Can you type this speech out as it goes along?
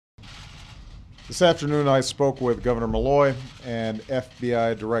This afternoon I spoke with Governor Malloy and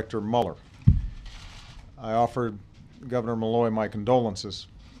FBI Director Mueller. I offered Governor Malloy my condolences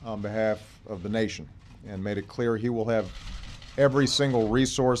on behalf of the nation and made it clear he will have every single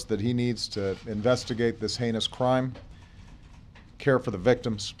resource that he needs to investigate this heinous crime, care for the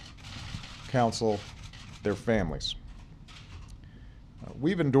victims, counsel their families.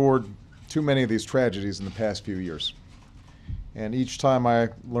 We've endured too many of these tragedies in the past few years, and each time I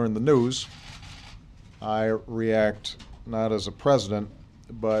learn the news, I react not as a president,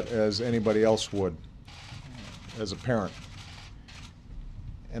 but as anybody else would, as a parent.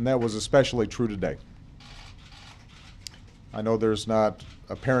 And that was especially true today. I know there's not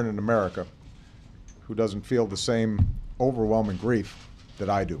a parent in America who doesn't feel the same overwhelming grief that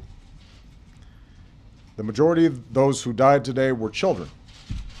I do. The majority of those who died today were children.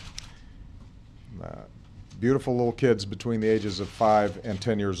 Beautiful little kids between the ages of 5 and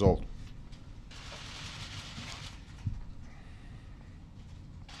 10 years old.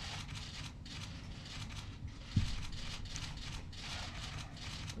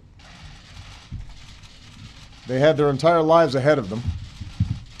 They had their entire lives ahead of them.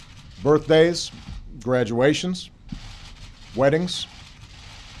 Birthdays, graduations, weddings,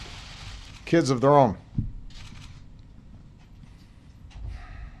 kids of their own.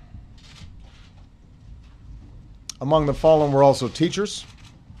 Among the fallen were also teachers,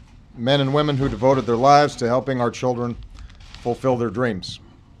 men and women who devoted their lives to helping our children fulfill their dreams.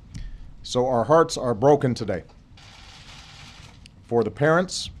 So our hearts are broken today for the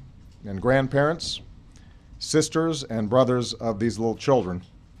parents and grandparents, sisters and brothers of these little children,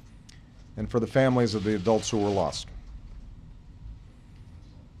 and for the families of the adults who were lost.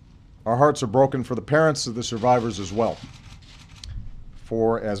 Our hearts are broken for the parents of the survivors as well.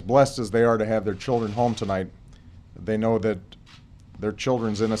 For as blessed as they are to have their children home tonight, they know that their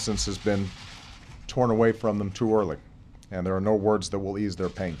children's innocence has been torn away from them too early, and there are no words that will ease their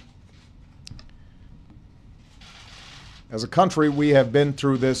pain. As a country, we have been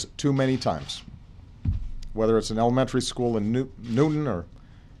through this too many times. Whether it's an elementary school in Newtown, or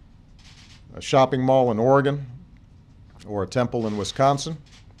a shopping mall in Oregon, or a temple in Wisconsin,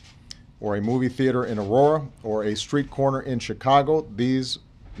 or a movie theater in Aurora, or a street corner in Chicago, these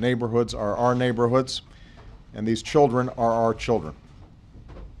neighborhoods are our neighborhoods, and these children are our children.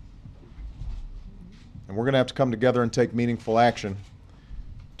 And we're going to have to come together and take meaningful action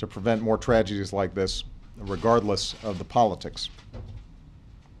to prevent more tragedies like this, regardless of the politics.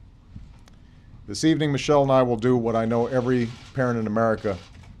 This evening, Michelle and I will do what I know every parent in America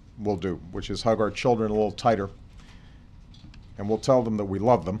will do, which is hug our children a little tighter, and we'll tell them that we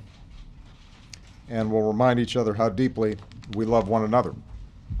love them, and we'll remind each other how deeply we love one another.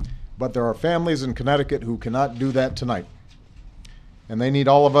 But there are families in Connecticut who cannot do that tonight, and they need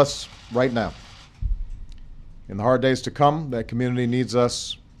all of us right now. In the hard days to come, that community needs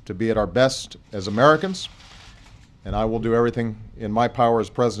us to be at our best as Americans, and I will do everything in my power as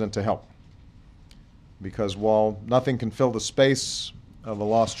president to help. Because while nothing can fill the space of a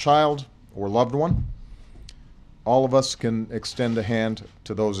lost child or loved one, all of us can extend a hand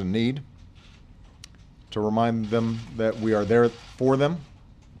to those in need, to remind them that we are there for them,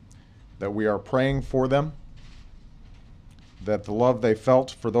 that we are praying for them, that the love they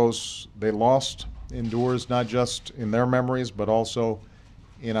felt for those they lost endures not just in their memories, but also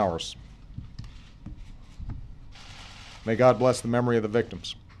in ours. May God bless the memory of the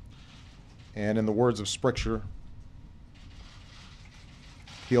victims, and in the words of Scripture,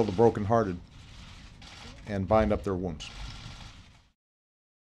 heal the brokenhearted and bind up their wounds.